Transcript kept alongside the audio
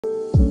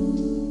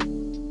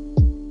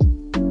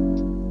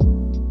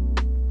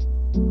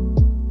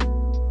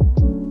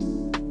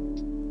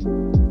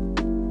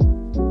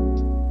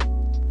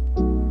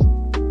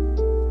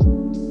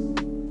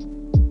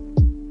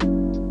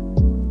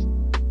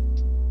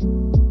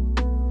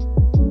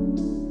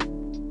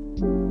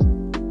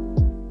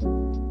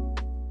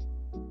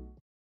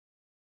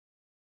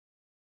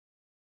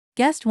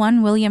Guest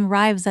 1 William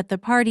arrives at the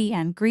party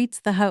and greets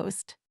the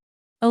host,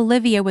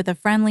 Olivia, with a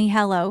friendly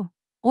hello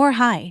or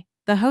hi.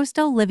 The host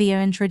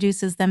Olivia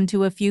introduces them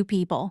to a few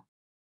people.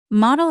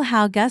 Model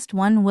how Guest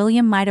 1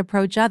 William might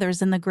approach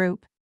others in the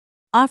group,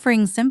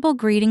 offering simple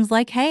greetings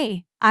like,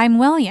 "Hey, I'm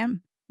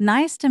William.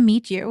 Nice to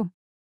meet you."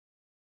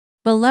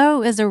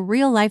 Below is a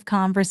real-life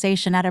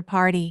conversation at a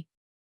party,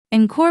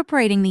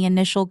 incorporating the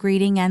initial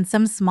greeting and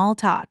some small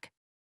talk.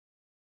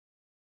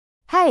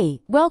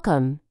 Hey,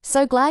 welcome.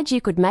 So glad you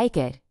could make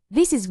it.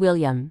 This is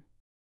William.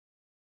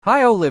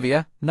 Hi,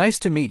 Olivia. Nice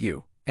to meet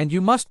you. And you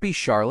must be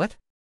Charlotte?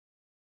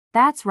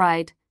 That's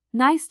right.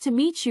 Nice to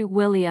meet you,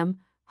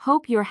 William.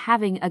 Hope you're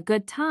having a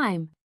good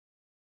time.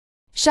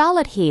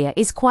 Charlotte here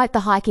is quite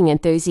the hiking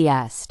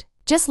enthusiast.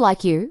 Just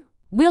like you.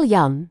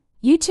 William,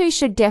 you two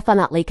should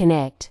definitely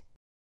connect.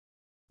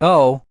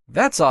 Oh,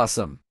 that's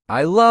awesome.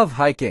 I love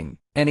hiking.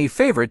 Any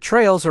favorite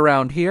trails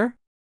around here?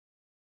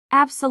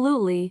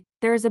 Absolutely.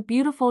 There's a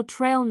beautiful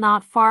trail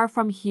not far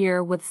from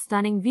here with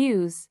stunning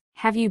views.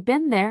 Have you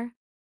been there?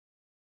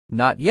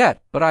 Not yet,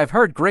 but I've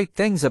heard great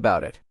things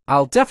about it.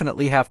 I'll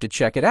definitely have to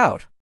check it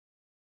out.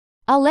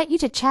 I'll let you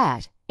to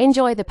chat.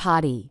 Enjoy the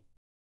party.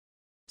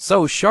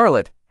 So,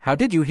 Charlotte, how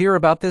did you hear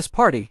about this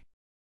party?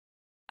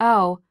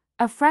 Oh,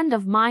 a friend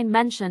of mine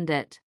mentioned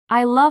it.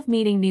 I love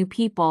meeting new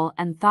people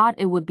and thought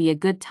it would be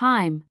a good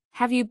time.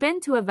 Have you been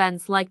to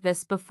events like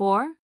this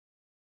before?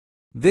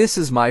 This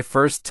is my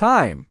first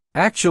time,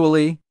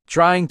 actually,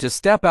 trying to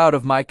step out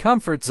of my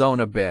comfort zone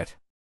a bit.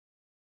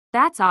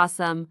 That's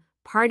awesome.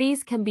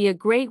 Parties can be a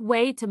great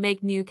way to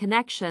make new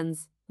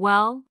connections.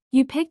 Well,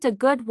 you picked a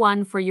good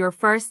one for your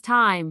first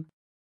time.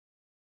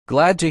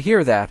 Glad to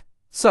hear that.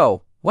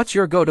 So, what's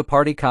your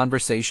go-to-party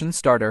conversation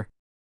starter?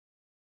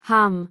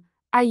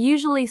 I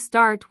usually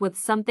start with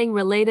something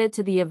related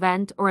to the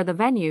event or the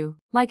venue,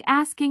 like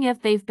asking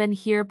if they've been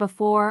here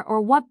before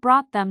or what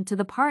brought them to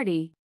the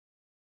party.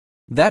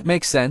 That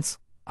makes sense.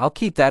 I'll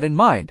keep that in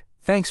mind.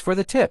 Thanks for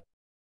the tip.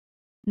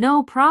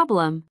 No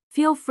problem.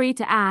 Feel free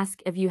to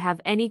ask if you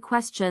have any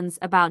questions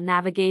about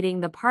navigating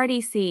the party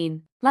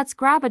scene. Let's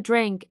grab a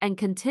drink and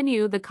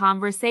continue the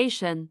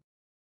conversation.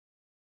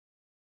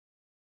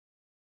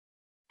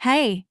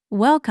 Hey,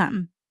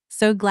 welcome.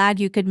 So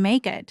glad you could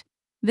make it.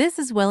 This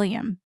is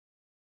William.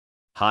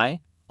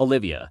 Hi,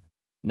 Olivia.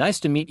 Nice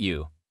to meet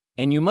you.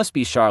 And you must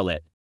be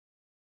Charlotte.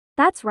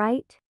 That's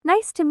right.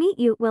 Nice to meet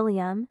you,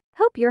 William.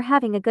 Hope you're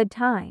having a good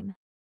time.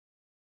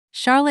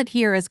 Charlotte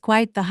here is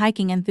quite the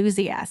hiking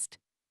enthusiast.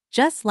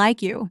 Just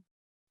like you.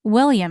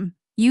 William,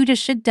 you two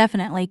should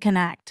definitely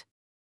connect.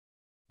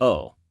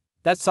 Oh,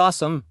 that's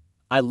awesome.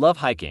 I love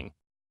hiking.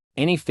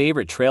 Any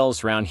favorite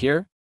trails around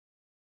here?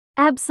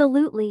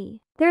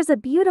 Absolutely. There's a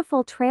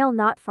beautiful trail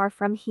not far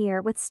from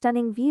here with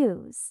stunning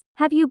views.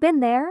 Have you been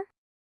there?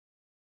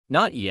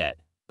 Not yet,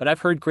 but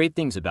I've heard great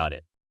things about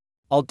it.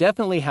 I'll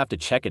definitely have to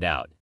check it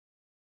out.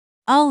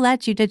 I'll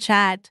let you to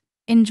chat.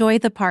 Enjoy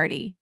the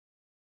party.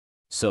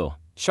 So,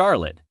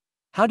 Charlotte,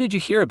 how did you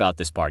hear about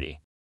this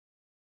party?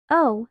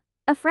 Oh,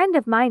 a friend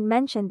of mine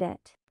mentioned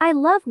it. I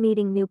love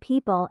meeting new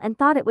people and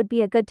thought it would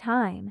be a good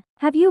time.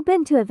 Have you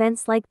been to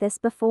events like this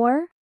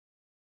before?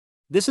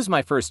 This is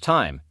my first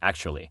time,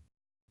 actually.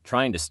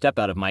 Trying to step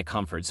out of my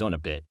comfort zone a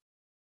bit.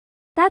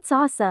 That's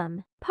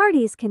awesome.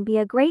 Parties can be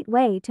a great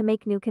way to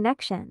make new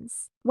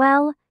connections.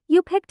 Well,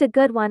 you picked a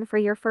good one for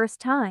your first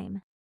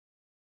time.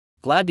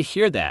 Glad to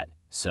hear that.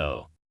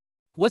 So,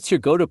 what's your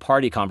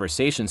go-to-party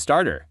conversation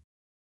starter?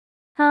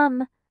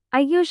 I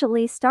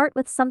usually start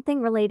with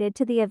something related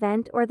to the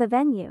event or the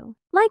venue,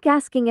 like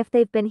asking if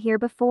they've been here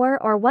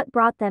before or what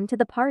brought them to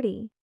the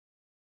party.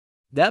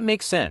 That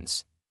makes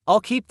sense.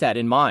 I'll keep that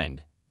in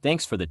mind.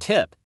 Thanks for the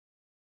tip.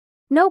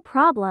 No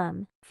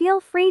problem. Feel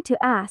free to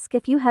ask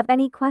if you have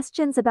any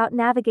questions about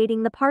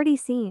navigating the party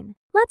scene.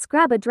 Let's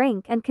grab a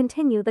drink and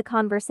continue the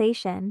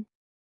conversation.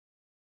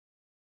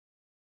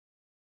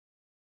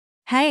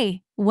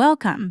 Hey,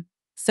 welcome.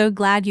 So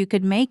glad you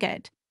could make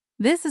it.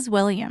 This is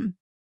William.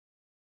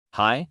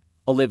 Hi,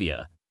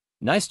 Olivia.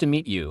 Nice to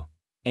meet you.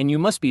 And you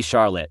must be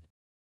Charlotte.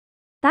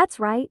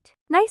 That's right.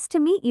 Nice to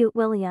meet you,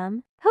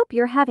 William. Hope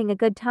you're having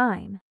a good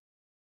time.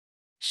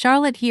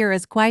 Charlotte here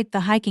is quite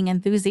the hiking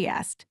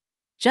enthusiast.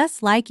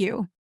 Just like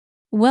you.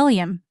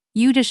 William,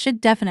 you two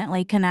should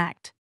definitely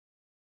connect.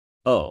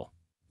 Oh,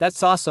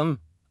 that's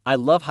awesome. I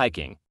love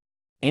hiking.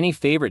 Any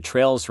favorite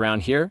trails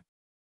around here?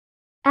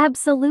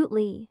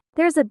 Absolutely.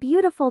 There's a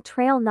beautiful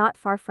trail not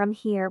far from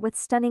here with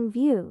stunning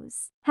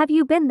views. Have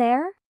you been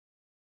there?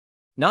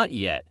 Not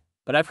yet,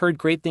 but I've heard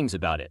great things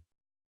about it.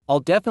 I'll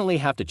definitely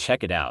have to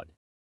check it out.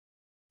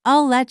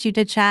 I'll let you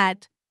to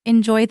chat.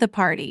 Enjoy the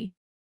party.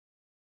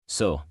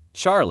 So,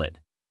 Charlotte,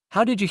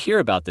 how did you hear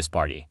about this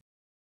party?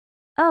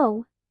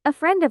 Oh, a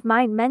friend of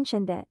mine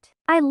mentioned it.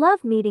 I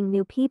love meeting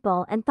new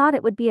people and thought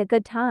it would be a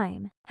good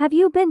time. Have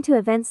you been to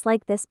events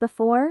like this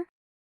before?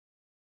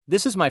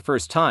 This is my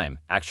first time,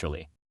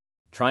 actually.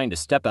 Trying to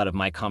step out of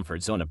my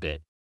comfort zone a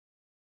bit.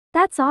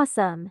 That's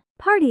awesome.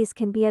 Parties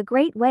can be a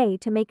great way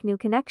to make new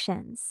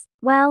connections.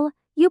 Well,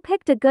 you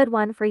picked a good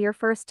one for your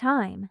first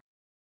time.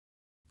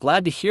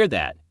 Glad to hear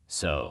that.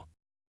 So,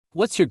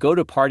 What's your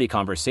go-to party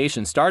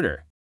conversation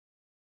starter?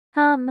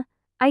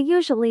 I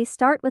usually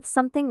start with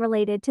something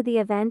related to the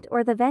event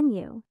or the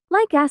venue,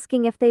 like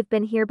asking if they've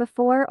been here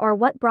before or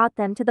what brought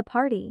them to the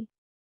party.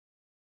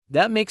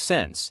 That makes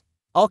sense.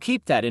 I'll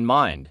keep that in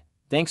mind.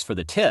 Thanks for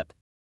the tip.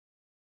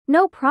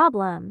 No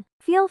problem.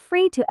 Feel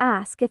free to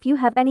ask if you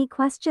have any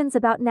questions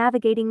about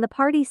navigating the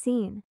party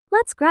scene.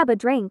 Let's grab a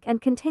drink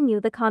and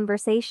continue the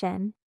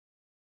conversation.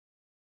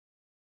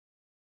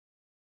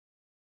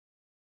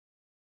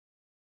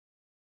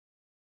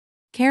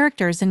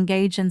 Characters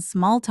engage in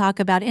small talk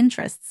about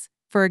interests.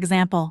 For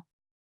example,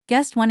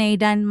 guest 1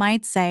 Aden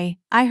might say,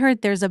 I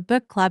heard there's a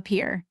book club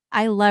here.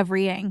 I love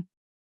reading.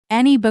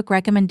 Any book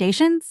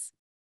recommendations?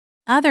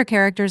 Other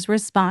characters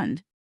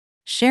respond,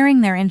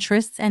 sharing their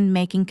interests and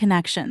making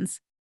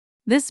connections.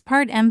 This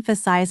part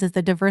emphasizes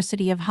the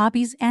diversity of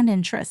hobbies and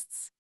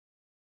interests.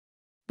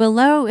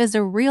 Below is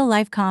a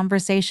real-life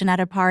conversation at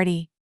a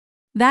party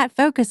that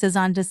focuses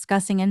on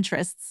discussing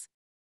interests.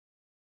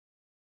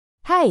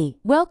 Hey,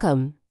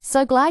 welcome.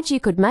 So glad you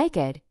could make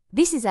it.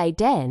 This is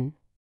Aden.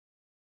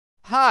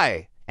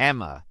 Hi,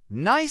 Emma.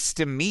 Nice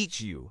to meet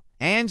you.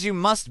 And you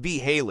must be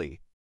Haley.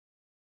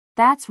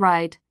 That's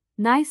right.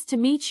 Nice to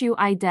meet you,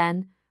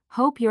 Aiden.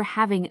 Hope you're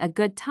having a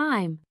good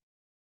time.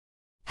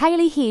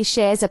 Haley here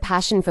shares a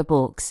passion for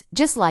books,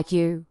 just like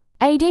you.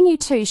 Aden, you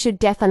two should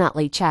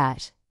definitely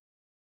chat.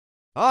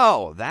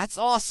 Oh, that's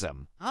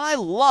awesome. I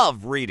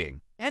love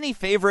reading. Any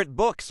favorite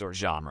books or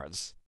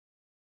genres?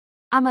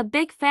 I'm a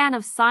big fan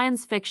of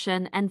science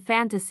fiction and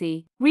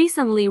fantasy.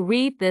 Recently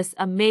read this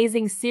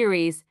amazing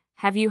series.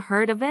 Have you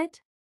heard of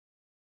it?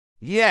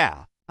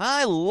 Yeah,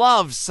 I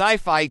love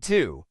sci-fi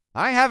too.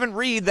 I haven't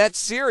read that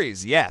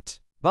series yet,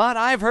 but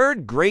I've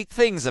heard great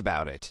things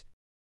about it.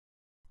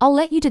 I'll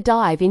let you to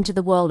dive into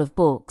the world of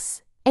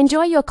books.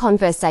 Enjoy your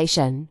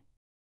conversation.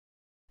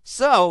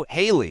 So,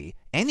 Haley,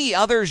 any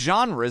other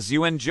genres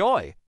you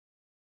enjoy?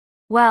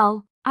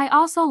 Well, I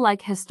also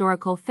like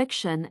historical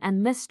fiction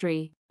and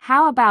mystery.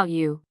 How about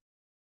you?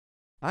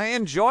 I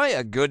enjoy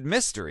a good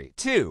mystery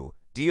too.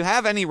 Do you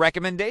have any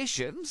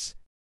recommendations?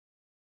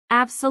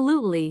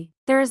 Absolutely.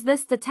 There's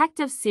this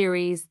detective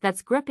series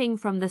that's gripping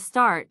from the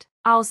start.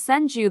 I'll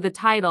send you the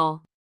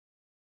title.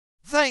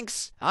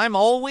 Thanks. I'm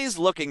always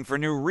looking for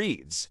new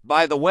reads.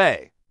 By the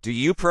way, do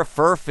you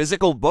prefer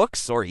physical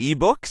books or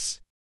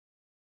ebooks?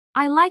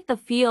 I like the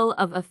feel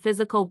of a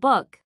physical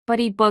book, but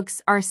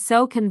ebooks are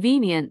so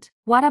convenient.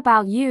 What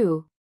about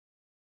you?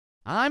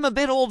 I'm a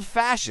bit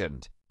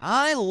old-fashioned.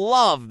 I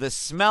love the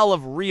smell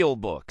of real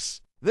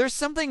books. There's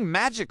something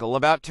magical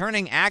about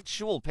turning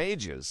actual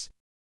pages.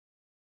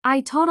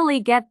 I totally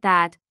get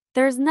that.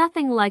 There's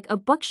nothing like a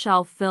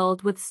bookshelf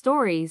filled with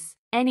stories.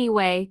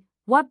 Anyway,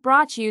 what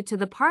brought you to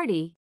the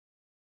party?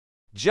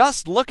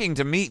 Just looking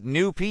to meet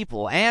new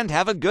people and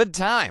have a good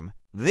time.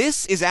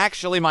 This is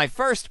actually my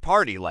first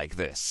party like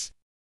this.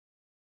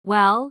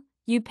 Well,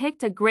 you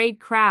picked a great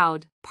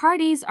crowd.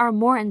 Parties are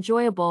more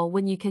enjoyable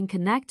when you can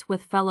connect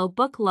with fellow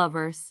book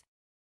lovers.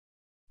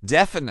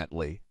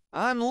 Definitely.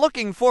 I'm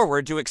looking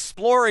forward to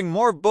exploring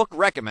more book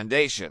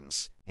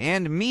recommendations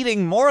and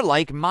meeting more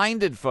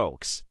like-minded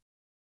folks.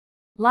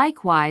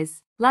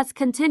 Likewise, let's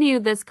continue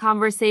this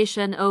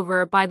conversation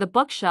over by the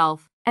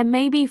bookshelf and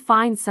maybe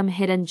find some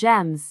hidden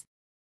gems.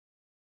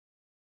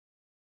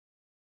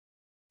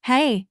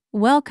 Hey,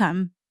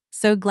 welcome.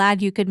 So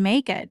glad you could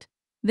make it.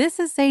 This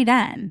is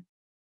Aden.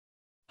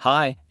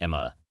 Hi,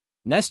 Emma.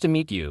 Nice to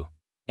meet you.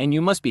 And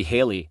you must be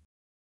Haley.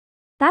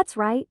 That's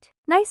right.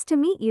 Nice to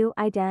meet you,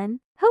 Aiden.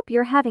 Hope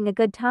you're having a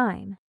good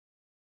time.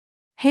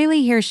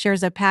 Haley here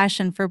shares a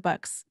passion for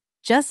books,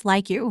 just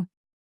like you.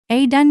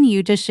 Aden,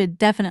 you just should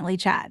definitely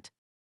chat.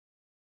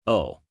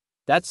 Oh,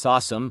 that's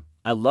awesome.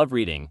 I love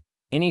reading.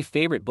 Any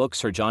favorite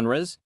books or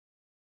genres?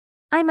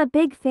 I'm a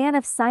big fan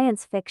of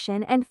science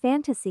fiction and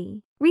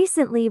fantasy.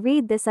 Recently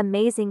read this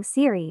amazing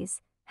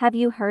series. Have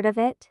you heard of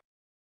it?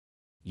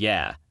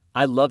 Yeah,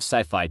 I love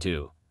sci-fi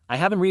too. I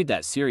haven't read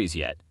that series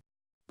yet,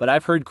 but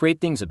I've heard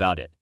great things about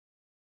it.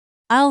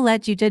 I'll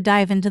let you to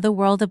dive into the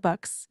world of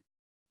books.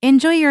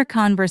 Enjoy your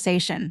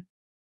conversation.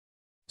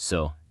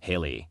 So,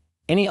 Haley,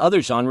 any other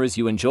genres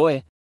you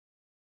enjoy?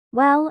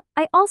 Well,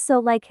 I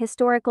also like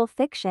historical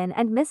fiction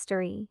and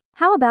mystery.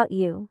 How about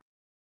you?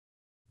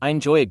 I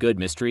enjoy a good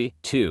mystery,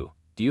 too.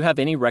 Do you have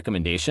any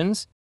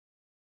recommendations?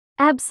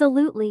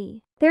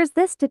 Absolutely. There's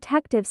this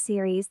detective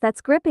series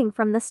that's gripping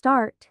from the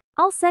start.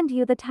 I'll send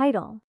you the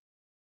title.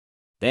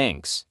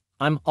 Thanks.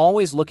 I'm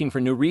always looking for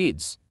new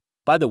reads.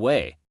 By the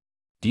way,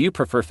 do you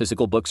prefer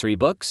physical books or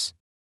ebooks?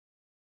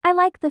 I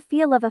like the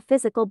feel of a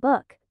physical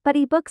book, but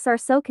ebooks are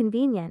so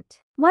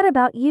convenient. What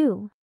about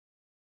you?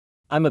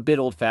 I'm a bit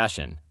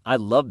old-fashioned. I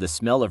love the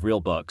smell of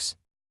real books.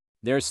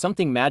 There's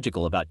something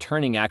magical about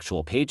turning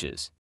actual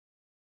pages.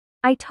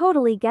 I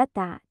totally get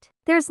that.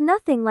 There's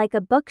nothing like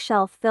a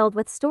bookshelf filled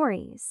with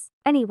stories.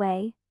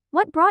 Anyway,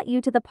 what brought you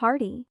to the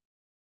party?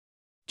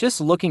 Just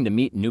looking to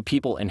meet new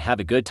people and have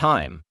a good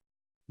time.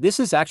 This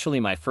is actually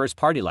my first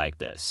party like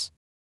this.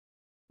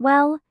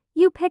 Well,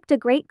 you picked a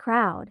great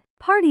crowd.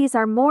 Parties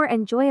are more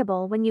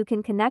enjoyable when you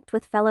can connect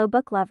with fellow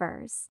book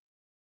lovers.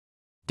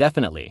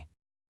 Definitely.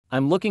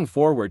 I'm looking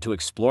forward to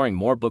exploring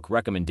more book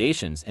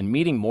recommendations and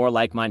meeting more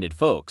like-minded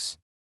folks.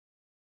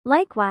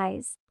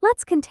 Likewise,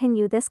 let's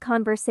continue this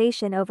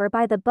conversation over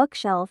by the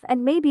bookshelf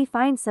and maybe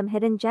find some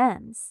hidden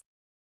gems.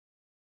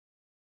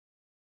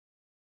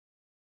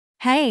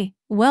 Hey,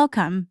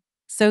 welcome.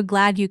 So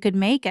glad you could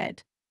make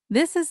it.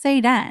 This is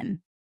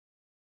Zayden.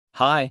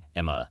 Hi,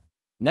 Emma.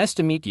 Nice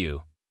to meet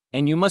you.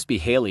 And you must be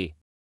Haley.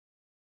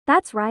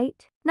 That's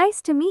right.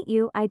 Nice to meet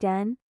you,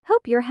 Aiden.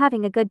 Hope you're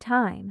having a good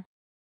time.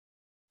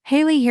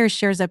 Haley here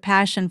shares a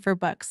passion for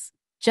books,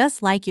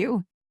 just like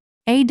you.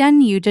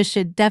 Aiden, you just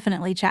should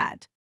definitely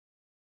chat.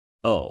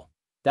 Oh,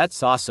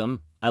 that's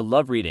awesome. I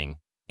love reading.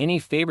 Any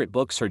favorite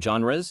books or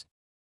genres?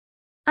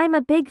 I'm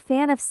a big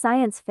fan of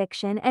science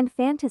fiction and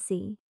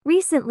fantasy.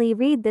 Recently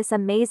read this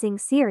amazing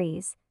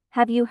series.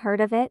 Have you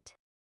heard of it?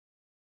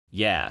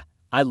 Yeah,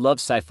 I love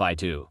sci-fi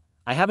too.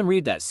 I haven't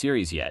read that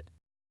series yet,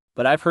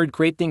 but I've heard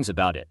great things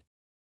about it.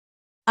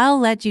 I'll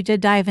let you to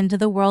dive into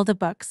the world of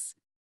books.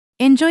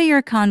 Enjoy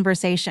your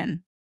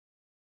conversation.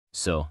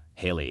 So,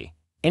 Haley,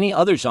 any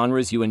other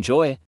genres you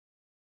enjoy?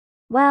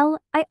 Well,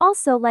 I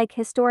also like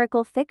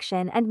historical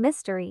fiction and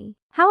mystery.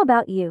 How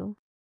about you?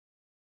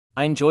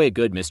 I enjoy a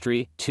good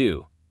mystery,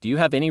 too. Do you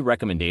have any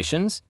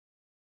recommendations?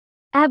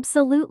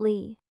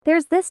 Absolutely.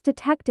 There's this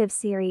detective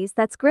series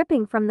that's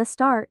gripping from the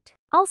start.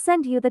 I'll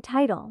send you the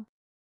title.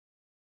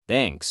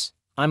 Thanks.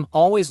 I'm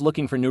always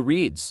looking for new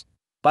reads.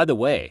 By the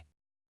way,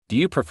 do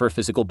you prefer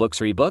physical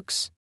books or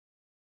ebooks?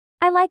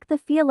 I like the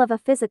feel of a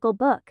physical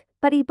book,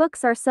 but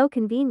ebooks are so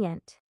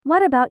convenient.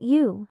 What about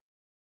you?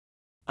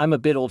 I'm a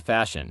bit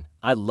old-fashioned.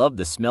 I love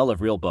the smell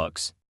of real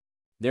books.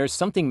 There's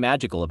something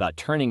magical about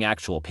turning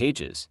actual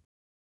pages.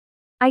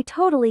 I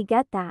totally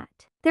get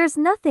that. There's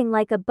nothing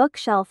like a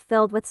bookshelf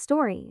filled with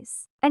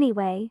stories.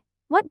 Anyway,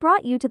 what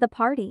brought you to the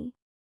party?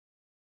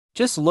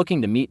 Just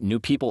looking to meet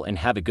new people and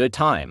have a good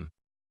time.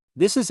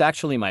 This is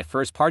actually my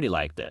first party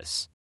like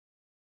this.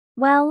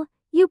 Well,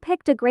 you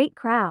picked a great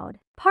crowd.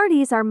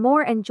 Parties are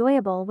more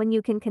enjoyable when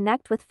you can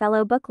connect with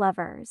fellow book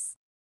lovers.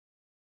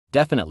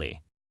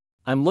 Definitely.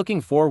 I'm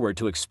looking forward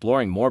to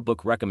exploring more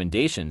book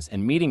recommendations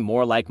and meeting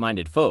more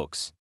like-minded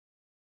folks.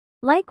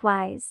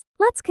 Likewise,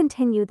 let's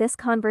continue this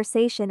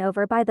conversation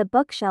over by the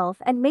bookshelf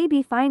and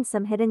maybe find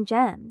some hidden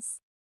gems.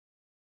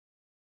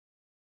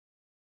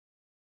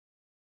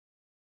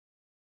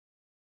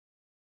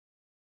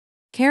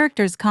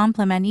 Characters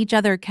compliment each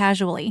other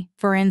casually.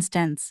 For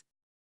instance,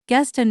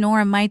 guest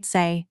Nora might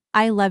say,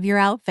 "I love your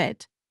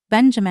outfit."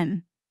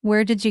 Benjamin,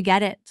 "Where did you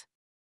get it?"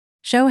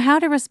 Show how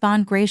to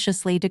respond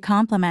graciously to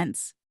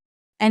compliments.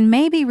 And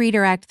maybe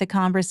redirect the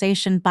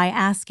conversation by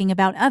asking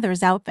about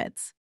others'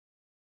 outfits.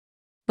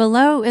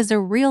 Below is a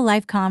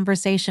real-life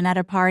conversation at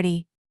a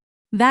party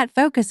that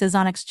focuses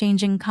on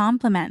exchanging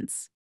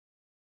compliments.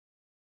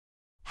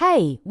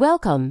 Hey,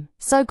 welcome.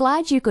 So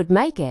glad you could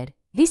make it.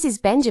 This is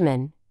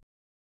Benjamin.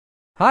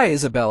 Hi,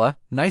 Isabella.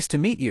 Nice to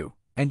meet you.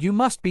 And you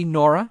must be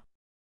Nora?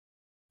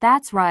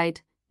 That's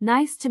right.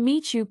 Nice to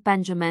meet you,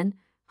 Benjamin.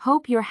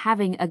 Hope you're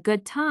having a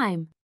good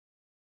time.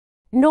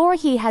 Nora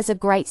here has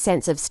a great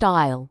sense of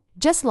style,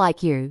 just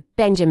like you,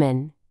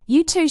 Benjamin.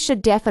 You two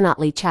should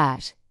definitely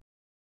chat.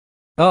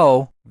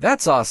 Oh,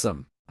 that's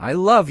awesome. I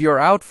love your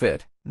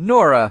outfit.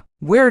 Nora,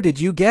 where did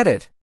you get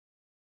it?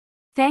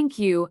 Thank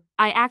you.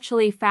 I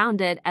actually found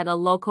it at a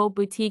local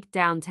boutique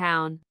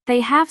downtown.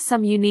 They have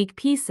some unique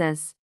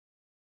pieces.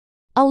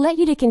 I'll let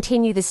you to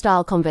continue the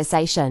style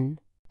conversation.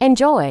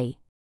 Enjoy.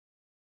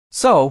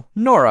 So,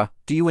 Nora,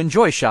 do you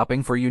enjoy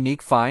shopping for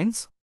unique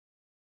finds?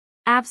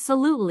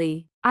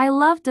 Absolutely. I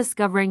love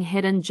discovering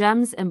hidden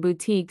gems in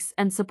boutiques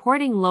and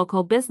supporting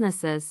local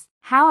businesses.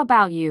 How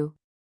about you?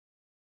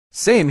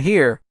 Same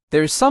here.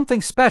 There's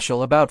something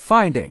special about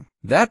finding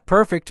that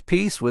perfect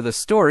piece with a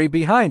story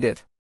behind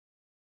it.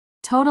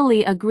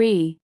 Totally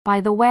agree. By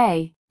the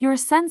way, your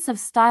sense of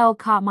style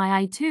caught my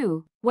eye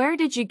too. Where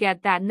did you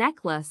get that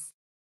necklace?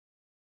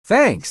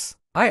 Thanks.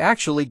 I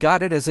actually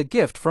got it as a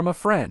gift from a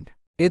friend.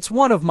 It's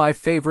one of my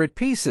favorite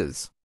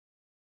pieces.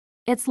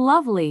 It's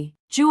lovely.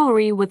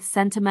 Jewelry with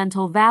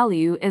sentimental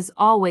value is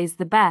always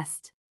the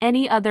best.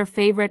 Any other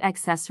favorite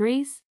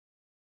accessories?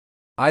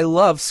 I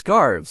love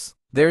scarves.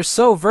 They're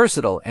so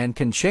versatile and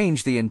can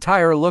change the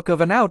entire look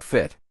of an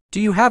outfit. Do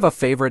you have a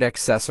favorite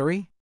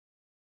accessory?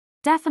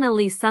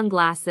 Definitely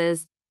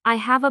sunglasses. I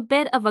have a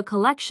bit of a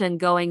collection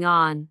going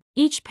on.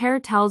 Each pair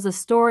tells a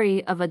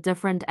story of a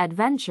different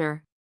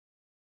adventure.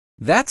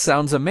 That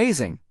sounds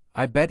amazing.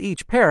 I bet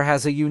each pair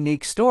has a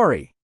unique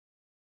story.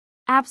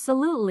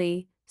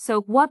 Absolutely.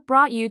 So, what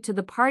brought you to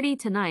the party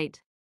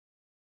tonight?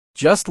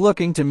 Just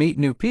looking to meet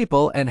new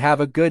people and have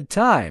a good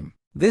time.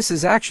 This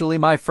is actually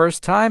my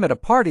first time at a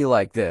party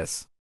like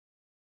this.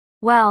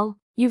 Well,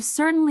 you've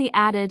certainly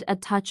added a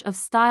touch of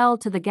style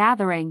to the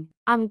gathering.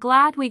 I'm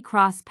glad we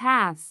crossed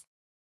paths.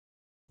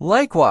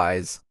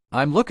 Likewise,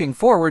 I'm looking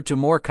forward to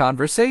more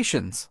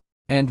conversations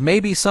and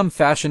maybe some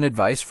fashion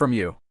advice from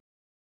you.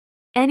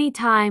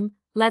 Anytime,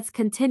 let's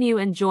continue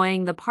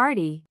enjoying the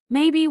party.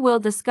 Maybe we'll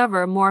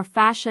discover more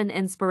fashion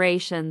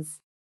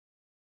inspirations.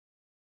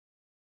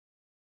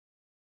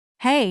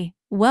 Hey,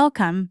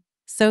 welcome.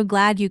 So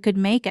glad you could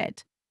make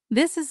it.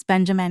 This is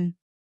Benjamin.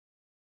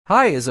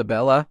 Hi,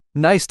 Isabella.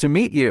 Nice to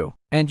meet you.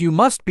 And you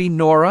must be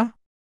Nora?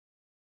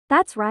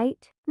 That's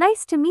right.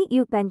 Nice to meet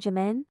you,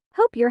 Benjamin.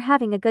 Hope you're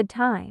having a good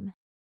time.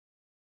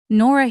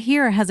 Nora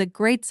here has a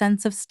great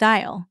sense of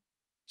style.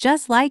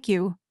 Just like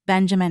you,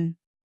 Benjamin.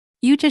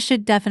 You two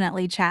should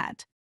definitely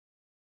chat.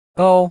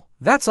 Oh,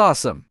 that's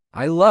awesome.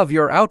 I love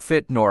your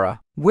outfit,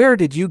 Nora. Where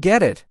did you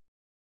get it?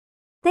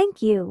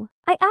 Thank you.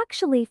 I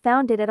actually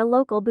found it at a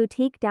local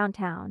boutique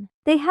downtown.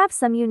 They have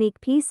some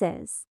unique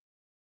pieces.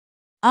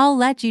 I'll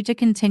let you to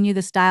continue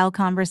the style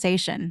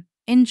conversation.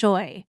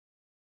 Enjoy.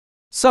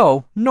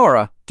 So,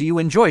 Nora, do you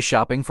enjoy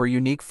shopping for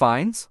unique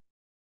finds?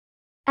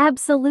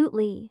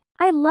 Absolutely.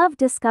 I love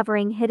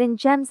discovering hidden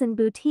gems in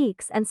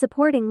boutiques and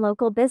supporting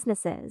local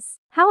businesses.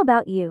 How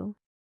about you?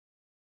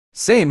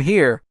 Same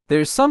here.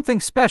 There's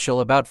something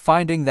special about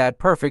finding that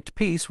perfect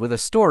piece with a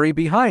story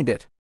behind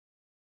it.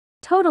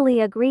 Totally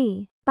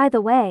agree. By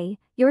the way,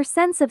 your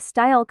sense of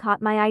style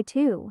caught my eye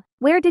too.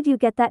 Where did you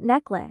get that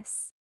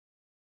necklace?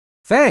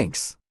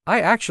 Thanks.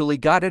 I actually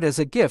got it as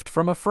a gift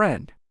from a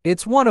friend.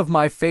 It's one of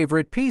my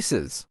favorite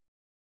pieces.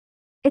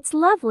 It's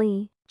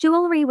lovely.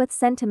 Jewelry with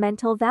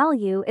sentimental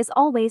value is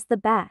always the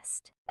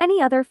best.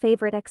 Any other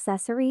favorite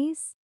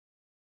accessories?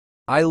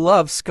 I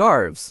love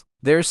scarves.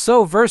 They're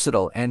so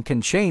versatile and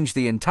can change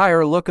the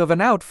entire look of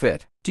an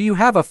outfit. Do you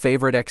have a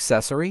favorite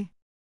accessory?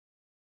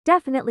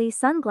 Definitely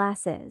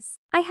sunglasses.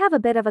 I have a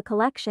bit of a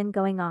collection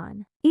going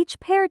on. Each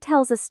pair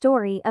tells a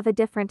story of a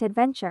different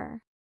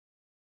adventure.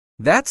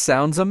 That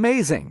sounds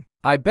amazing.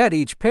 I bet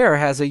each pair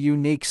has a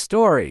unique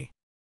story.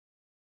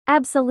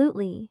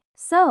 Absolutely.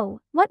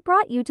 So, what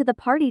brought you to the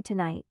party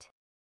tonight?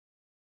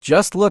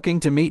 Just looking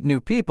to meet new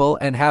people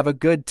and have a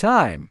good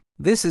time.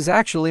 This is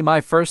actually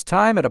my first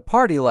time at a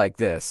party like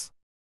this.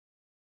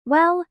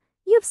 Well,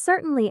 you've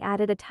certainly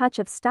added a touch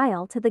of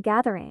style to the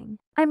gathering.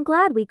 I'm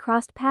glad we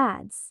crossed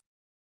paths.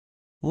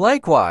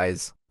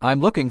 Likewise, I'm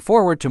looking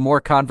forward to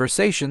more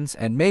conversations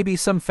and maybe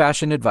some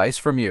fashion advice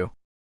from you.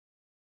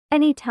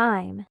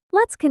 Anytime.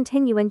 Let's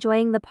continue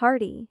enjoying the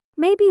party.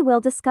 Maybe we'll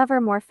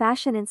discover more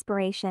fashion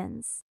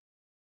inspirations.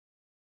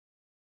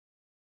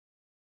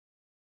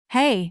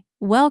 Hey,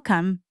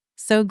 welcome.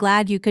 So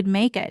glad you could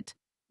make it.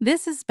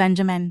 This is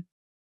Benjamin.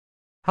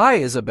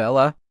 Hi,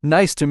 Isabella.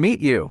 Nice to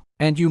meet you.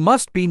 And you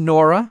must be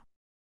Nora?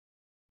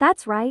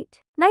 That's right.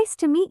 Nice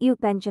to meet you,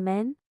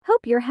 Benjamin.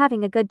 Hope you're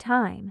having a good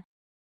time.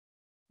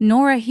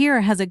 Nora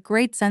here has a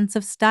great sense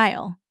of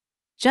style.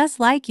 Just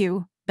like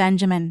you,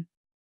 Benjamin.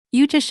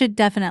 You two should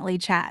definitely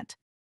chat.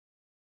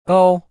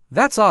 Oh,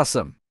 that's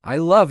awesome. I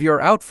love your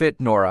outfit,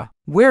 Nora.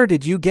 Where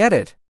did you get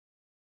it?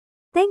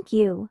 Thank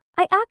you.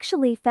 I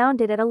actually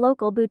found it at a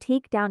local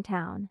boutique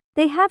downtown.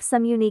 They have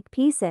some unique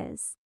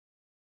pieces.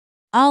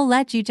 I'll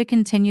let you to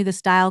continue the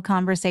style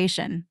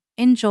conversation.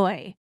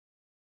 Enjoy.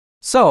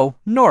 So,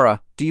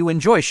 Nora, do you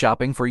enjoy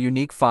shopping for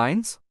unique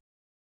finds?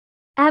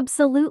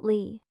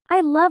 Absolutely. I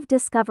love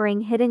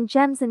discovering hidden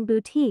gems in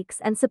boutiques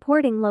and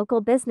supporting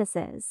local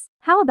businesses.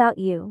 How about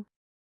you?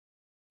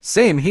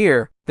 Same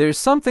here. There's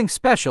something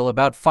special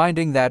about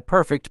finding that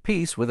perfect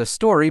piece with a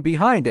story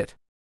behind it.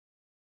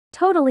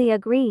 Totally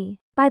agree.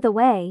 By the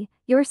way,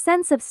 your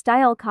sense of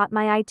style caught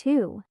my eye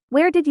too.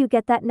 Where did you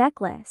get that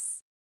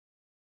necklace?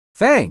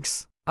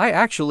 Thanks. I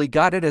actually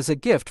got it as a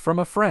gift from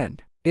a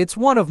friend. It's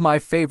one of my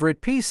favorite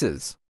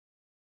pieces.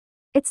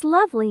 It's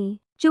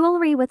lovely.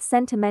 Jewelry with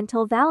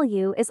sentimental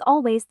value is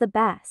always the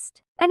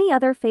best. Any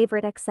other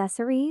favorite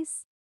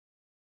accessories?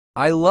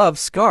 I love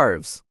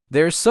scarves.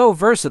 They're so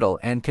versatile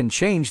and can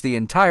change the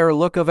entire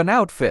look of an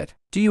outfit.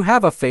 Do you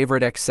have a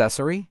favorite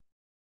accessory?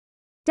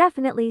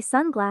 Definitely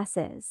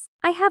sunglasses.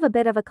 I have a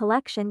bit of a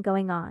collection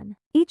going on.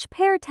 Each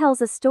pair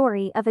tells a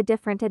story of a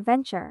different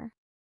adventure.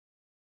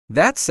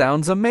 That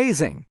sounds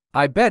amazing.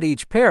 I bet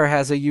each pair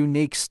has a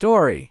unique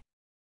story.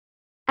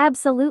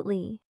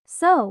 Absolutely.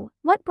 So,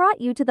 what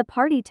brought you to the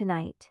party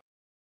tonight?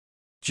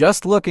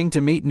 Just looking to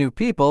meet new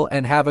people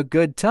and have a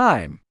good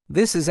time.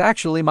 This is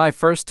actually my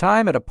first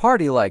time at a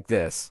party like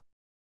this.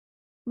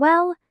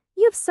 Well,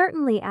 you've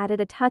certainly added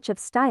a touch of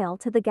style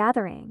to the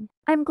gathering.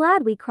 I'm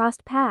glad we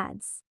crossed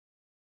paths.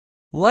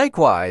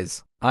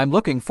 Likewise, I'm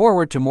looking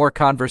forward to more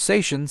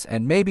conversations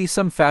and maybe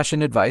some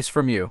fashion advice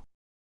from you.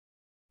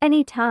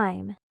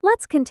 Anytime.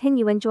 Let's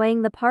continue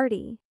enjoying the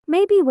party.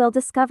 Maybe we'll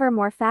discover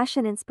more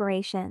fashion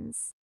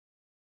inspirations.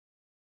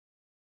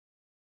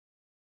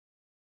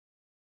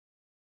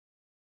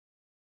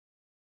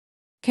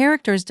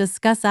 Characters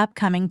discuss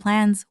upcoming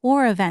plans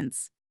or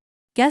events.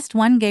 Guest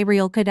 1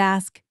 Gabriel could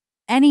ask,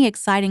 "Any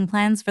exciting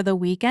plans for the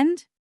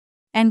weekend?"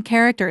 And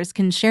characters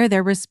can share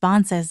their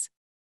responses.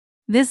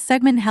 This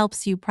segment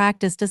helps you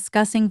practice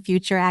discussing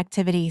future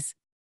activities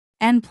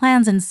and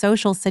plans in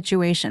social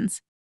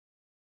situations.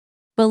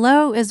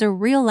 Below is a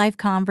real-life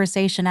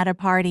conversation at a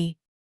party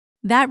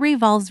that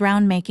revolves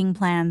around making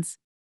plans.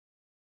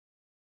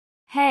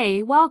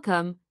 Hey,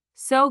 welcome.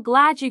 So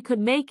glad you could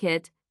make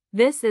it.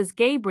 This is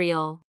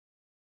Gabriel.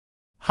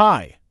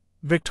 Hi,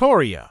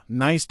 Victoria.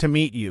 Nice to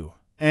meet you.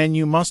 And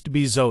you must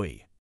be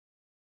Zoe.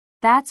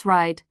 That's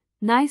right.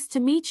 Nice to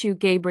meet you,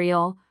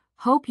 Gabriel.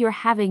 Hope you're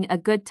having a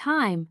good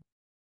time.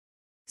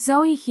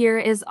 Zoe here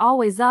is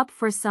always up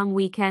for some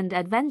weekend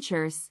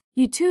adventures.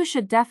 You two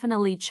should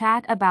definitely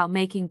chat about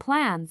making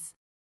plans.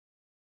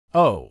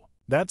 Oh,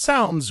 that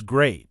sounds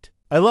great.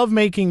 I love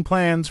making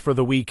plans for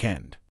the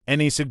weekend.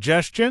 Any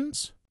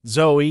suggestions,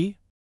 Zoe?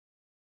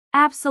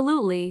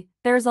 Absolutely.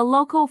 There's a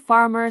local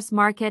farmers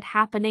market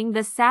happening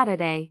this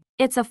Saturday.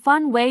 It's a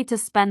fun way to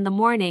spend the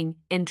morning.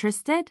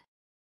 Interested?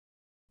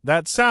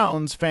 That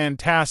sounds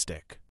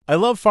fantastic. I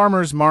love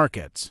farmers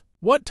markets.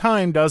 What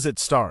time does it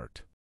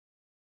start?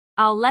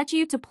 I'll let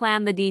you to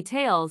plan the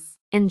details.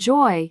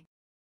 Enjoy.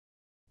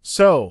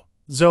 So,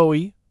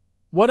 Zoe,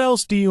 what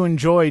else do you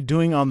enjoy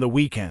doing on the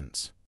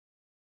weekends?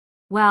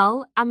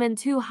 Well, I'm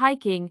into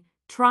hiking,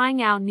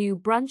 trying out new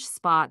brunch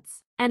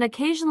spots, and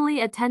occasionally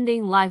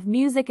attending live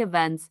music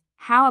events.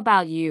 How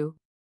about you?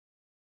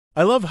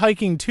 I love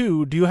hiking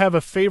too. Do you have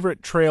a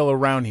favorite trail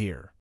around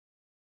here?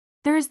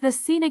 There's the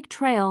scenic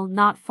trail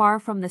not far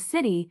from the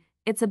city.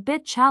 It's a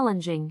bit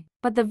challenging,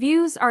 but the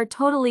views are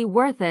totally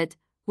worth it.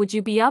 Would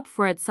you be up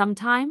for it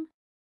sometime?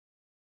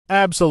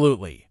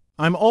 Absolutely.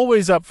 I'm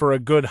always up for a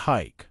good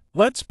hike.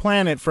 Let's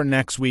plan it for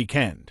next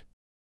weekend.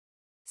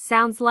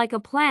 Sounds like a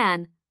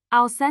plan.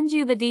 I'll send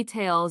you the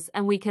details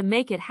and we can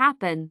make it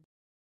happen.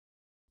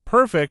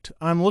 Perfect.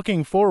 I'm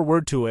looking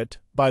forward to it.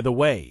 By the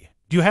way,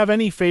 do you have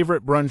any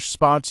favorite brunch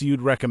spots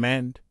you'd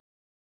recommend?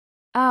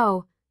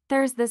 Oh,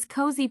 there's this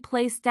cozy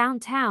place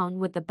downtown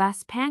with the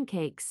best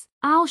pancakes.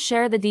 I'll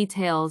share the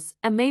details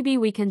and maybe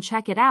we can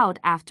check it out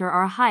after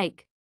our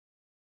hike.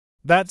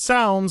 That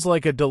sounds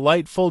like a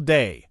delightful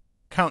day.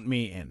 Count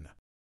me in.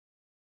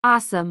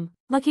 Awesome.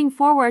 Looking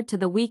forward to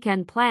the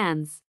weekend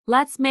plans.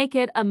 Let's make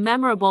it a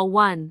memorable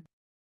one.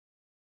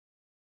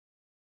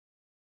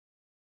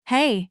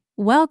 Hey,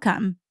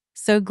 welcome.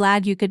 So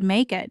glad you could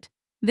make it.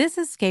 This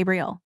is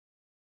Gabriel.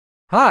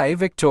 Hi,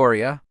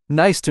 Victoria.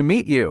 Nice to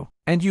meet you.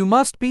 And you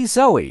must be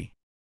Zoe.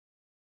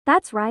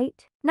 That's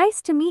right.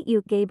 Nice to meet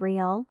you,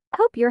 Gabriel.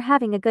 Hope you're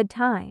having a good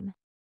time.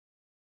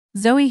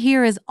 Zoe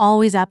here is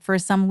always up for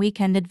some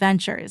weekend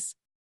adventures.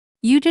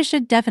 You two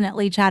should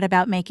definitely chat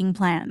about making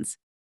plans.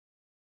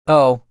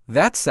 Oh,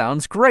 that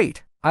sounds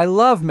great. I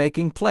love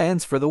making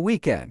plans for the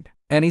weekend.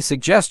 Any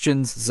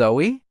suggestions,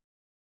 Zoe?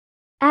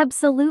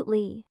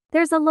 Absolutely.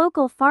 There's a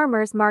local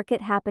farmers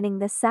market happening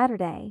this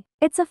Saturday.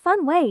 It's a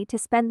fun way to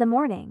spend the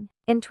morning.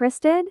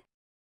 Interested?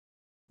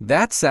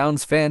 That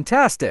sounds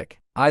fantastic.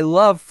 I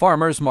love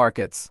farmers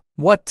markets.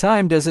 What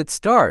time does it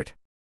start?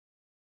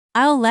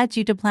 I'll let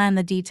you to plan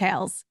the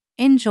details.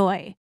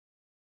 Enjoy.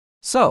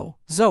 So,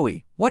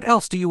 Zoe, what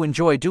else do you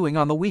enjoy doing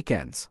on the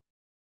weekends?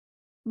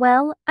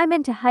 Well, I'm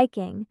into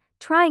hiking,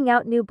 trying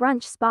out new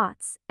brunch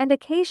spots, and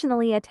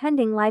occasionally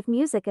attending live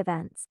music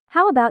events.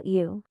 How about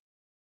you?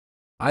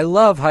 I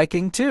love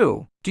hiking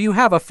too. Do you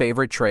have a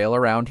favorite trail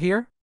around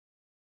here?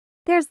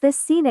 There's this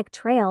scenic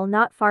trail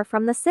not far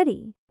from the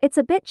city. It's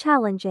a bit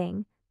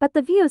challenging, but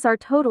the views are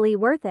totally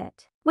worth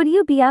it. Would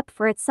you be up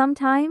for it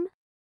sometime?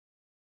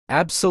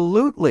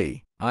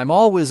 Absolutely. I'm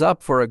always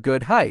up for a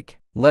good hike.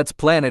 Let's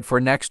plan it for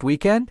next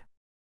weekend.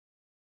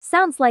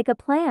 Sounds like a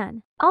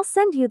plan. I'll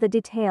send you the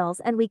details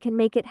and we can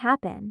make it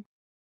happen.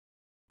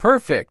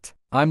 Perfect.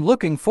 I'm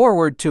looking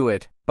forward to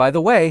it. By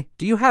the way,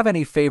 do you have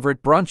any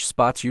favorite brunch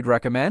spots you'd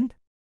recommend?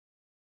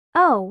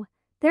 Oh,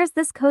 there's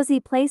this cozy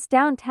place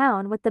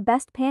downtown with the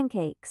best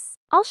pancakes.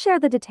 I'll share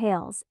the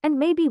details and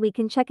maybe we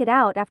can check it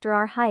out after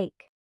our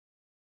hike.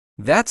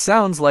 That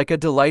sounds like a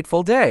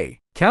delightful day.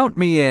 Count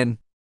me in.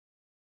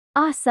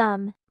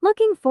 Awesome.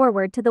 Looking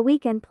forward to the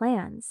weekend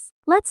plans.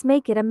 Let's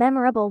make it a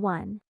memorable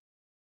one.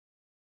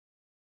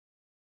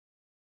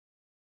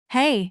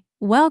 Hey,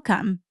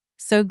 welcome.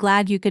 So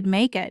glad you could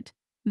make it.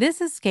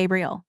 This is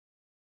Gabriel.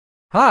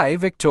 Hi,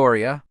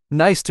 Victoria.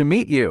 Nice to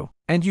meet you.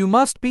 And you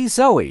must be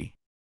Zoe.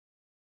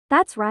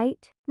 That's right.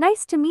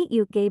 Nice to meet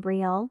you,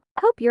 Gabriel.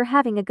 Hope you're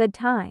having a good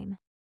time.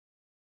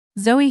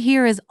 Zoe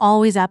here is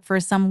always up for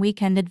some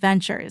weekend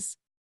adventures.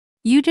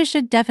 You two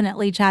should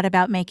definitely chat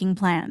about making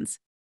plans.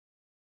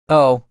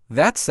 Oh,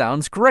 that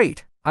sounds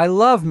great. I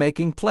love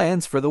making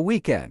plans for the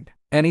weekend.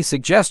 Any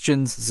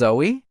suggestions,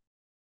 Zoe?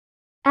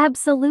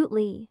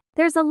 Absolutely.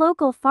 There's a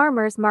local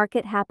farmers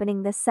market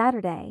happening this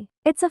Saturday.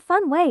 It's a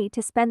fun way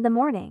to spend the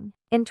morning.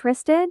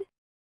 Interested?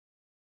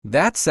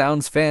 That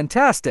sounds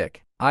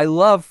fantastic. I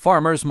love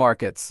farmers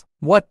markets.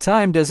 What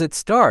time does it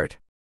start?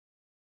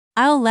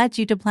 I'll let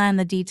you to plan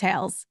the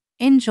details.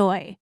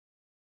 Enjoy.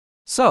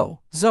 So,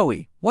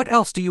 Zoe, what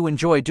else do you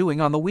enjoy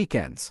doing on the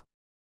weekends?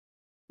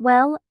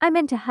 Well, I'm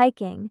into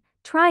hiking,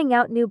 trying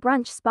out new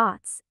brunch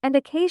spots, and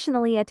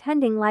occasionally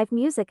attending live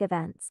music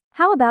events.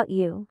 How about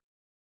you?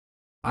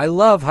 I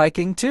love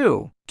hiking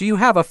too. Do you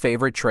have a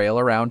favorite trail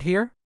around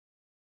here?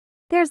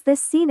 There's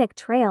this scenic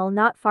trail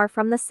not far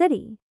from the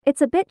city.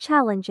 It's a bit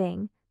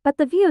challenging, but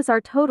the views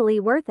are totally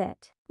worth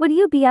it. Would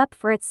you be up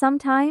for it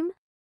sometime?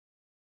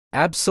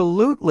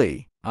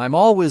 Absolutely. I'm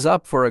always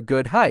up for a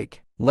good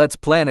hike. Let's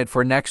plan it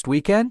for next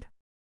weekend.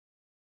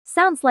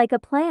 Sounds like a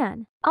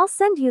plan. I'll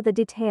send you the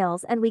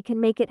details and we can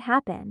make it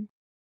happen.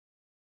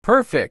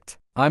 Perfect.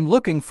 I'm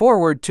looking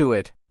forward to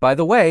it. By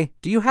the way,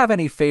 do you have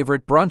any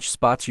favorite brunch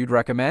spots you'd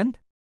recommend?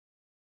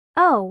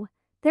 Oh,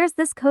 there's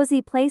this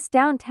cozy place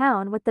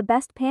downtown with the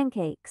best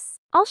pancakes.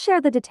 I'll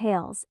share the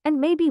details, and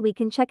maybe we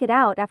can check it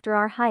out after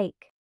our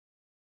hike.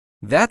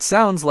 That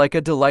sounds like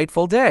a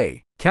delightful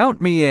day.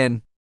 Count me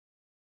in.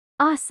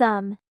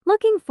 Awesome!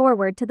 Looking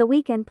forward to the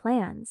weekend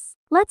plans.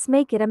 Let's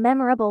make it a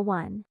memorable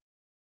one.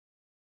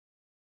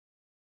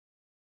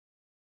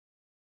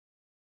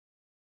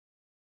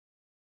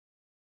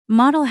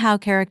 Model how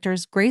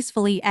characters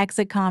gracefully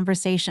exit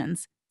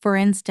conversations. For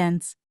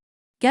instance,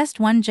 guest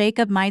 1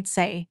 Jacob might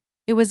say,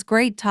 "It was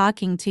great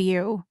talking to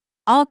you.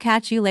 I'll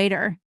catch you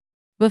later,"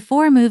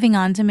 before moving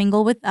on to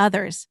mingle with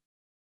others.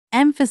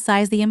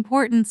 Emphasize the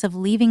importance of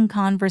leaving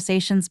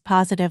conversations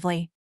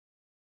positively.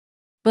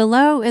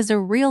 Below is a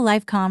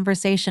real-life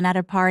conversation at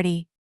a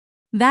party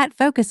that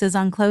focuses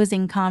on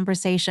closing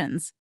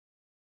conversations.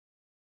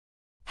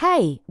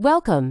 Hey,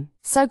 welcome.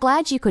 So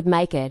glad you could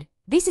make it.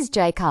 This is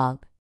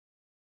Jacob.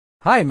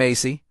 Hi,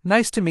 Macy.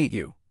 Nice to meet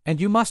you.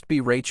 And you must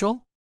be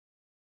Rachel?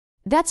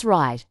 That's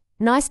right.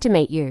 Nice to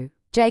meet you,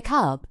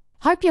 Jacob.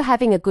 Hope you're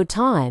having a good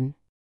time.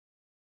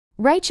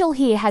 Rachel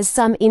here has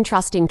some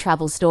interesting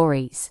travel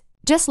stories.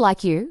 Just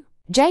like you,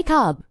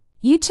 Jacob,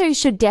 you two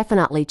should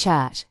definitely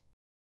chat.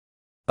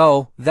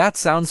 Oh, that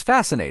sounds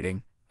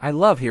fascinating. I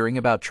love hearing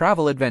about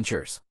travel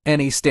adventures.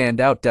 Any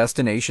standout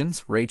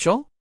destinations,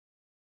 Rachel?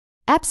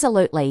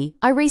 Absolutely.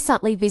 I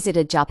recently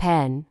visited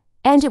Japan,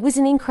 and it was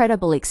an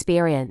incredible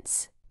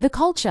experience. The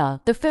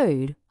culture, the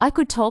food, I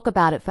could talk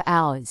about it for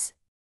hours.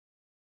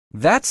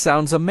 That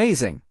sounds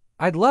amazing.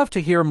 I'd love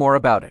to hear more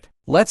about it.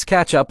 Let's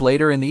catch up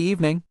later in the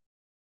evening.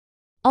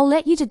 I'll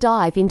let you to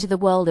dive into the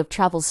world of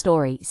travel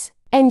stories.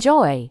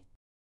 Enjoy!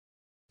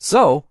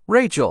 So,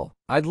 Rachel,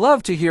 I'd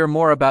love to hear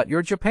more about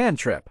your Japan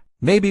trip.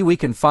 Maybe we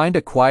can find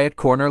a quiet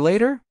corner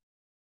later?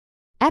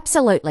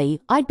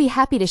 Absolutely, I'd be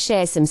happy to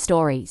share some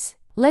stories.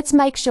 Let's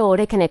make sure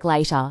to connect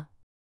later.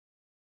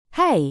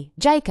 Hey,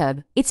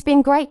 Jacob, it's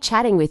been great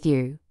chatting with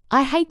you.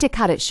 I hate to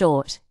cut it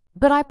short,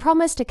 but I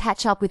promise to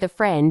catch up with a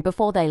friend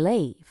before they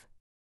leave.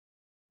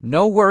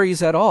 No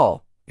worries at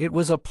all. It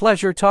was a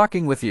pleasure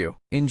talking with you.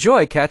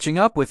 Enjoy catching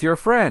up with your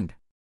friend.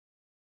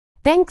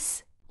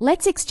 Thanks.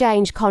 Let's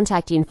exchange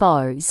contact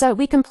info so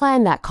we can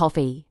plan that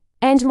coffee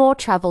and more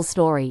travel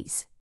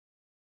stories.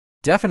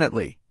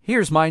 Definitely.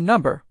 Here's my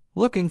number.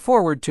 Looking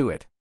forward to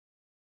it.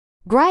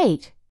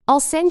 Great. I'll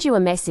send you a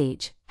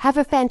message. Have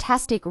a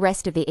fantastic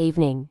rest of the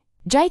evening.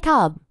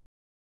 Jacob.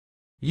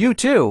 You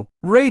too,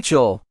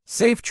 Rachel.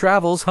 Safe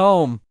travels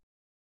home.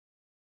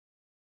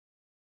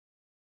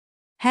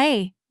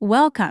 Hey,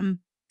 welcome.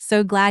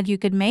 So glad you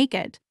could make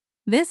it.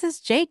 This is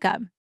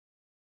Jacob.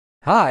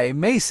 Hi,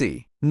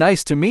 Macy.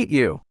 Nice to meet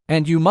you.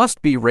 And you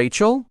must be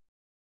Rachel?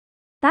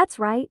 That's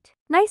right.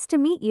 Nice to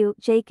meet you,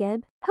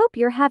 Jacob. Hope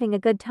you're having a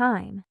good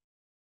time.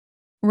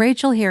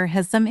 Rachel here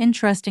has some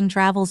interesting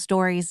travel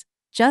stories,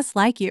 just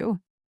like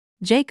you.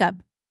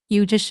 Jacob,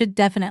 you just should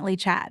definitely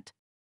chat.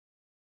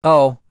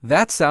 Oh,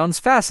 that sounds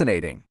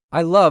fascinating.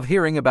 I love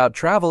hearing about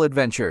travel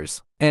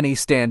adventures. Any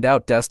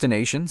standout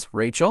destinations,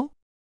 Rachel?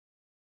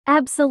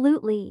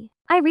 Absolutely.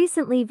 I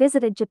recently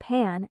visited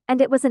Japan,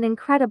 and it was an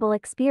incredible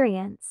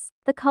experience.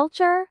 The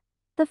culture,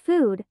 the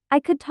food,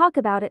 I could talk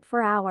about it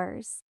for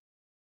hours.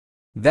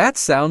 That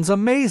sounds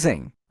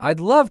amazing. I'd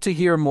love to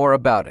hear more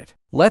about it.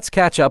 Let's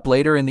catch up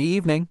later in the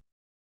evening.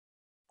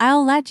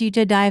 I'll let you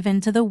to dive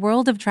into the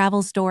world of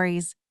travel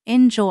stories.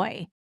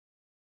 Enjoy.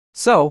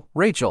 So,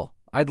 Rachel,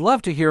 I'd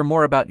love to hear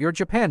more about your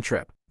Japan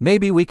trip.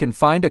 Maybe we can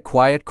find a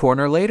quiet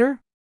corner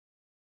later?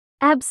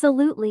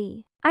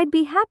 Absolutely. I'd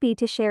be happy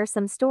to share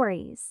some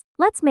stories.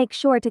 Let's make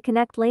sure to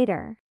connect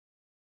later.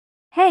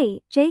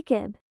 Hey,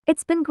 Jacob,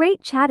 it's been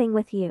great chatting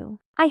with you.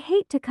 I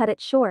hate to cut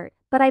it short,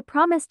 but I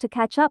promised to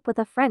catch up with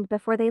a friend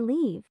before they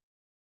leave.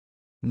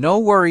 No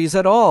worries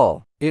at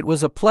all. It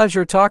was a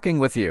pleasure talking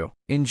with you.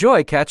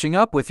 Enjoy catching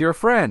up with your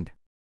friend.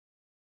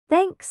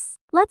 Thanks.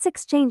 Let's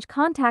exchange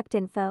contact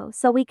info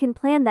so we can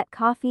plan that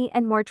coffee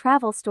and more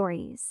travel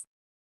stories.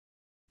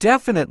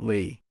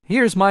 Definitely.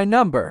 Here's my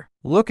number.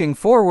 Looking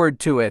forward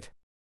to it.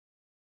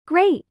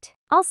 Great.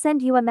 I'll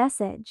send you a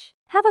message.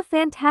 Have a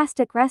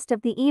fantastic rest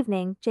of the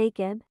evening,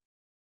 Jacob.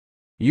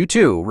 You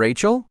too,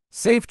 Rachel.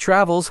 Safe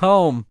travels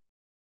home.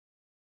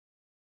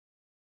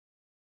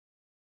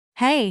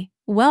 Hey,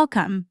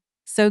 welcome.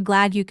 So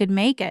glad you could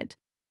make it.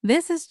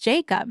 This is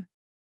Jacob.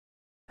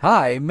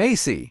 Hi,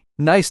 Macy.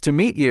 Nice to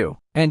meet you.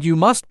 And you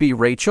must be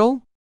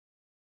Rachel?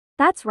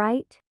 That's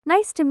right.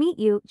 Nice to meet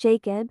you,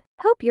 Jacob.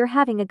 Hope you're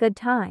having a good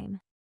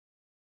time.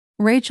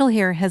 Rachel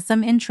here has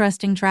some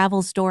interesting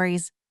travel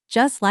stories,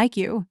 just like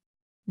you.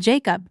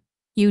 Jacob,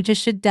 you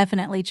just should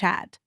definitely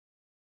chat.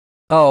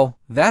 Oh,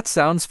 that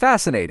sounds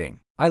fascinating.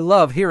 I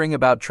love hearing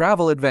about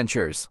travel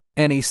adventures.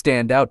 Any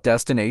standout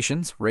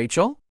destinations,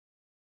 Rachel?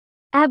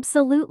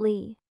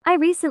 Absolutely. I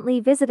recently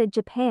visited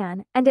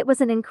Japan, and it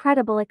was an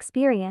incredible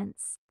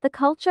experience. The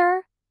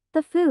culture,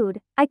 the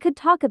food, I could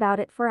talk about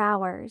it for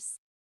hours.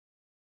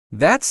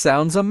 That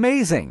sounds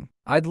amazing.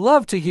 I'd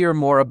love to hear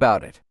more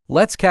about it.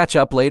 Let's catch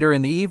up later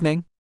in the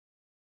evening.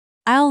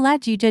 I'll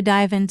let you to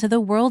dive into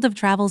the world of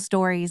travel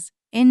stories.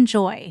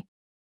 Enjoy.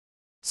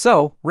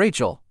 So,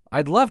 Rachel,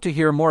 I'd love to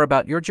hear more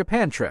about your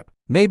Japan trip.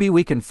 Maybe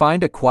we can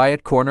find a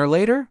quiet corner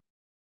later?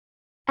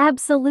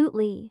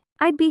 Absolutely.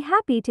 I'd be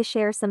happy to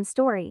share some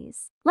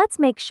stories. Let's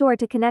make sure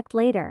to connect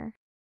later.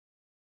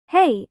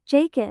 Hey,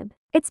 Jacob.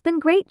 It's been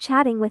great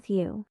chatting with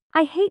you.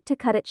 I hate to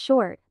cut it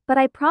short, but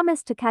I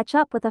promised to catch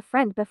up with a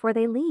friend before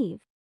they leave.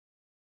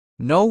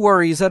 No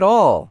worries at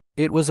all.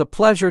 It was a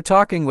pleasure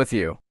talking with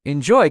you.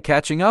 Enjoy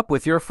catching up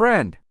with your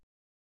friend.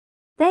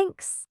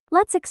 Thanks.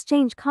 Let's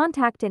exchange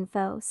contact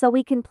info so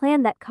we can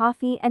plan that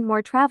coffee and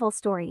more travel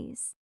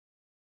stories.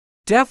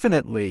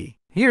 Definitely.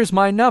 Here's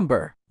my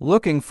number.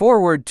 Looking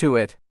forward to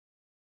it.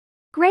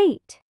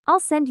 Great. I'll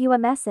send you a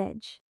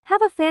message.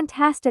 Have a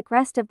fantastic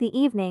rest of the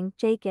evening,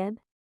 Jacob.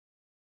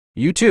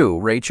 You too,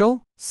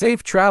 Rachel.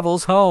 Safe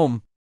travels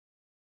home.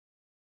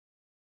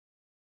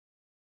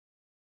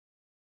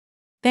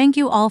 Thank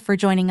you all for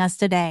joining us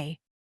today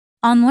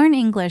on Learn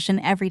English in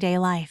Everyday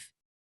Life.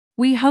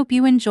 We hope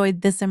you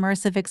enjoyed this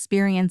immersive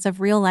experience of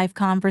real-life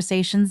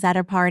conversations at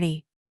a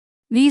party.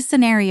 These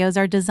scenarios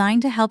are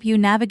designed to help you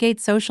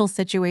navigate social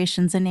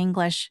situations in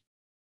English.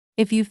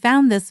 If you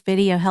found this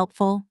video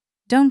helpful,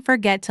 don't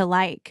forget to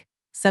like,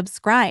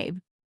 subscribe,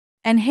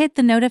 and hit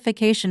the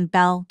notification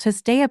bell to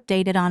stay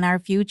updated on our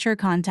future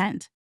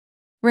content.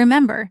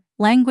 Remember,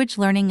 language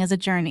learning is a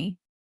journey,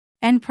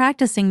 and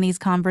practicing these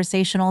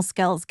conversational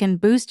skills can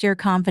boost your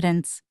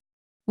confidence.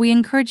 We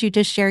encourage you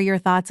to share your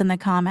thoughts in the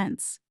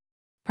comments.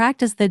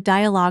 Practice the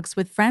dialogues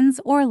with friends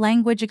or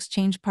language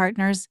exchange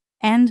partners,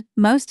 and,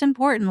 most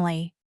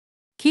importantly,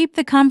 keep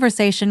the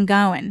conversation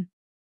going.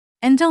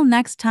 Until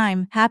next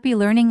time, happy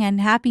learning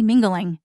and happy mingling.